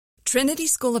Trinity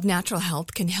School of Natural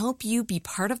Health can help you be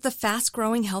part of the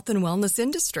fast-growing health and wellness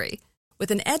industry.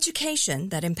 With an education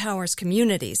that empowers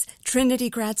communities, Trinity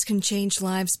grads can change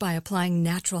lives by applying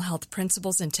natural health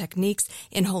principles and techniques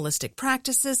in holistic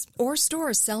practices or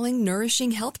stores selling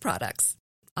nourishing health products.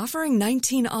 Offering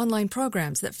 19 online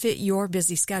programs that fit your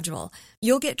busy schedule,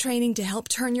 you'll get training to help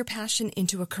turn your passion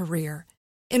into a career.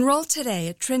 Enroll today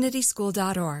at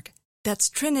trinityschool.org. That's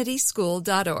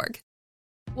trinityschool.org.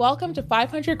 Welcome to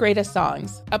 500 Greatest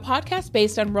Songs, a podcast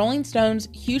based on Rolling Stone's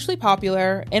hugely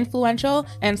popular, influential,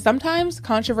 and sometimes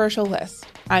controversial list.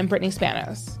 I'm Brittany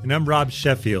Spanos. And I'm Rob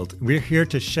Sheffield. We're here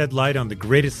to shed light on the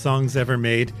greatest songs ever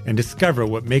made and discover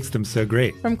what makes them so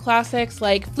great. From classics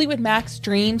like Fleetwood Mac's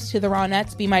Dreams to the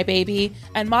Ronettes' Be My Baby,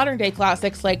 and modern-day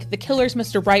classics like The Killers'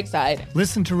 Mr. Brightside.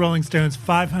 Listen to Rolling Stone's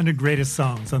 500 Greatest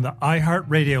Songs on the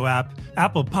iHeartRadio app,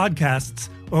 Apple Podcasts,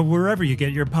 or wherever you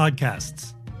get your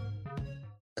podcasts.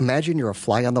 Imagine you're a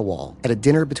fly on the wall at a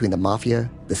dinner between the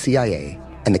Mafia, the CIA,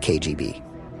 and the KGB.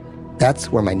 That's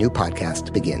where my new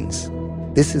podcast begins.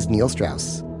 This is Neil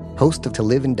Strauss, host of To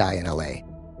Live and Die in LA,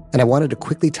 and I wanted to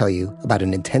quickly tell you about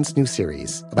an intense new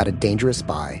series about a dangerous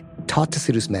spy taught to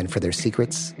seduce men for their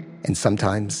secrets and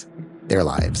sometimes their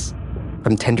lives.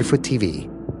 From Tenderfoot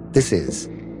TV, this is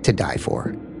To Die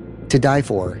For. To Die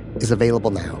For is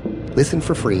available now. Listen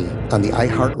for free on the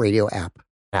iHeartRadio app,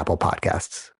 Apple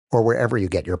Podcasts, or wherever you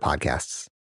get your podcasts.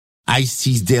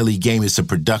 Ice-T's Daily Game is a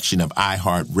production of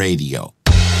iHeartRadio.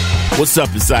 What's up,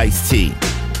 it's Ice-T.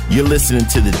 You're listening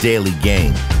to The Daily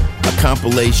Game, a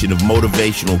compilation of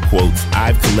motivational quotes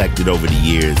I've collected over the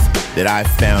years that I've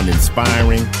found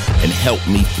inspiring and helped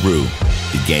me through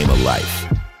the game of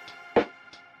life.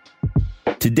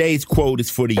 Today's quote is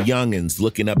for the youngins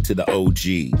looking up to the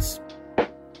OGs.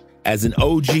 As an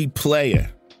OG player,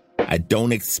 I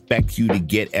don't expect you to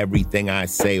get everything I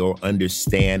say or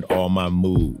understand all my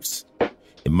moves.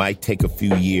 It might take a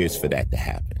few years for that to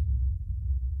happen.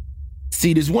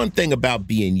 See, there's one thing about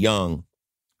being young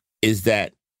is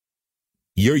that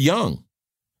you're young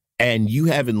and you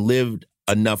haven't lived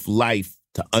enough life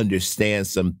to understand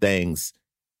some things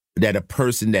that a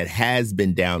person that has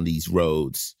been down these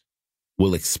roads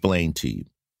will explain to you.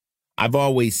 I've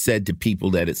always said to people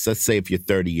that let's say if you're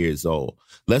 30 years old,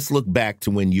 let's look back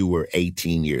to when you were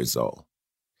 18 years old.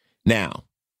 Now,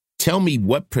 tell me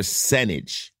what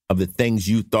percentage of the things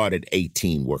you thought at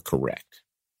 18 were correct.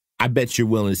 I bet you're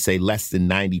willing to say less than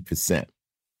 90%.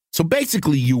 So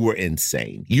basically, you were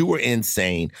insane. You were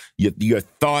insane. Your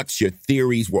thoughts, your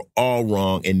theories were all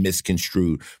wrong and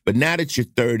misconstrued. But now that you're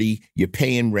 30, you're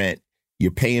paying rent, you're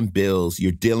paying bills,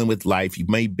 you're dealing with life. You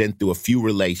may have been through a few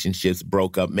relationships,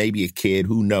 broke up, maybe a kid,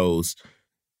 who knows.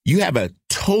 You have a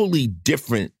totally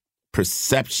different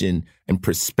perception and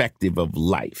perspective of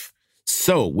life.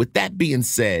 So with that being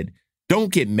said,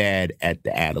 don't get mad at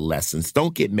the adolescents.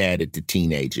 Don't get mad at the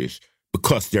teenagers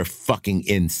because they're fucking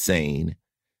insane.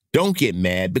 Don't get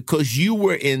mad because you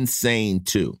were insane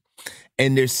too.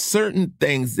 And there's certain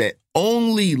things that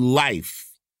only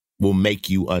life will make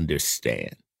you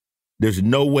understand. There's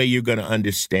no way you're going to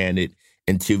understand it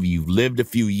until you've lived a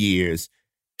few years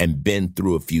and been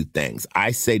through a few things.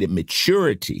 I say that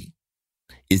maturity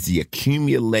is the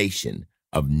accumulation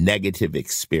of negative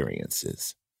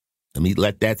experiences. Let me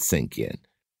let that sink in.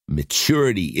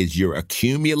 Maturity is your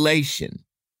accumulation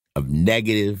of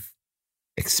negative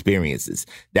experiences.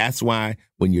 That's why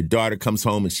when your daughter comes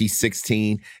home and she's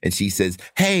 16 and she says,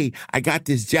 hey, I got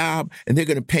this job and they're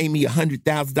going to pay me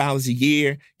 $100,000 a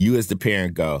year, you as the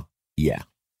parent go, yeah,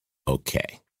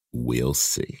 okay, we'll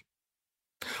see.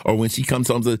 Or when she comes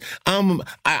home and says,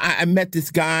 I met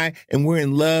this guy and we're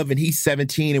in love and he's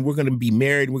 17 and we're going to be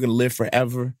married and we're going to live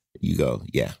forever. You go,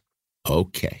 yeah,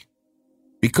 okay.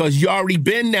 Because you already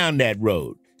been down that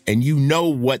road and you know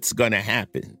what's going to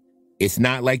happen. It's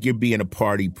not like you're being a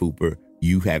party pooper.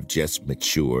 You have just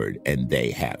matured and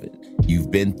they haven't. You've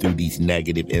been through these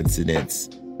negative incidents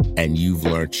and you've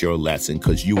learned your lesson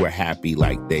because you were happy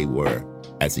like they were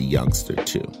as a youngster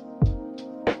too.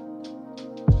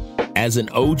 As an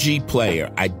OG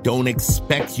player, I don't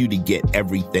expect you to get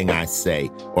everything I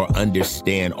say or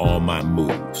understand all my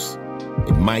moves.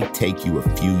 It might take you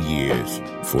a few years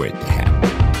for it to happen.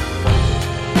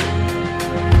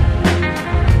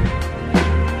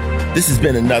 This has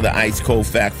been another Ice Cold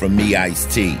Fact from me,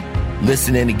 Ice-T.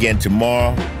 Listen in again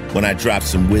tomorrow when I drop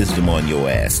some wisdom on your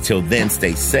ass. Till then,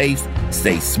 stay safe,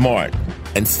 stay smart,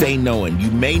 and stay knowing you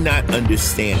may not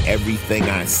understand everything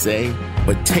I say,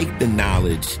 but take the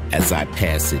knowledge as I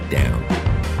pass it down.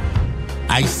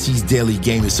 Ice-T's Daily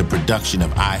Game is a production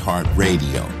of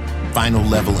iHeartRadio, Final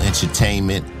Level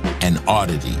Entertainment, and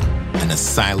Oddity, an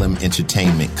Asylum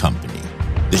Entertainment company.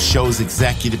 The show's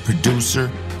executive producer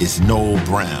is Noel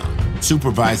Brown.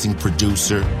 Supervising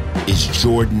producer is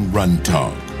Jordan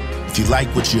Runtagh. If you like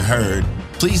what you heard,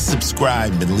 please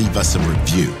subscribe and leave us a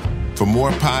review. For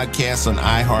more podcasts on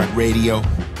iHeartRadio,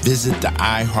 visit the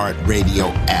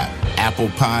iHeartRadio app, Apple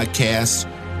Podcasts,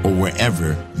 or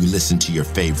wherever you listen to your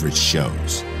favorite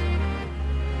shows.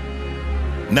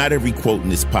 Not every quote in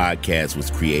this podcast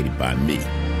was created by me.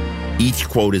 Each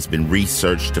quote has been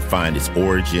researched to find its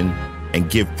origin and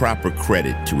give proper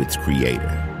credit to its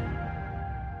creator.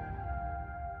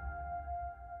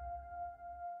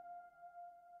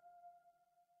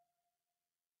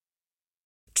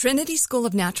 Trinity School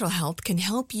of Natural Health can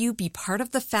help you be part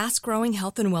of the fast-growing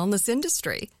health and wellness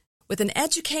industry. With an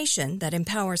education that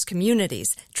empowers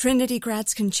communities, Trinity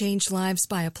grads can change lives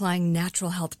by applying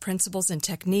natural health principles and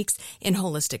techniques in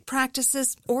holistic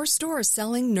practices or stores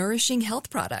selling nourishing health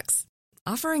products.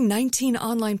 Offering 19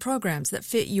 online programs that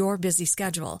fit your busy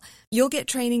schedule, you'll get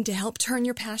training to help turn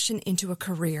your passion into a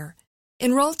career.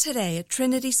 Enroll today at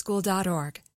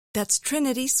trinityschool.org. That's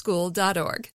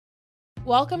trinityschool.org.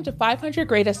 Welcome to 500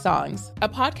 Greatest Songs, a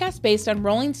podcast based on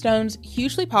Rolling Stone's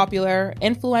hugely popular,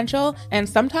 influential, and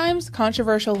sometimes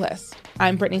controversial list.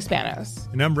 I'm Brittany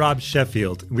Spanos. And I'm Rob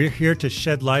Sheffield. We're here to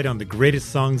shed light on the greatest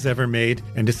songs ever made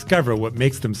and discover what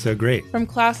makes them so great. From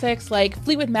classics like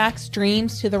Fleetwood Mac's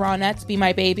Dreams to the Ronettes' Be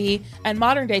My Baby, and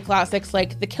modern-day classics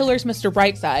like The Killers' Mr.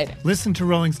 Brightside. Listen to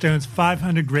Rolling Stone's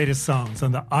 500 Greatest Songs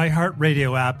on the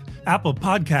iHeartRadio app, Apple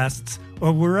Podcasts,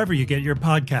 or wherever you get your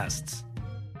podcasts.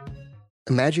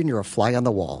 Imagine you're a fly on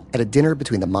the wall at a dinner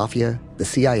between the mafia, the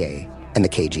CIA, and the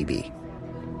KGB.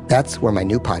 That's where my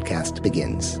new podcast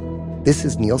begins. This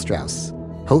is Neil Strauss,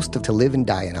 host of To Live and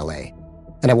Die in LA,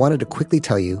 and I wanted to quickly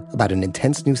tell you about an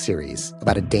intense new series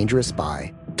about a dangerous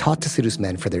spy taught to seduce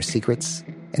men for their secrets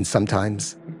and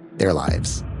sometimes their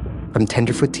lives. From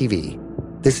Tenderfoot TV,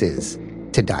 this is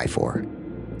To Die For.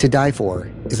 To Die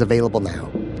For is available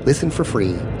now. Listen for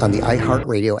free on the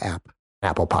iHeartRadio app,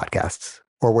 Apple Podcasts,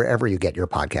 or wherever you get your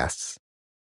podcasts.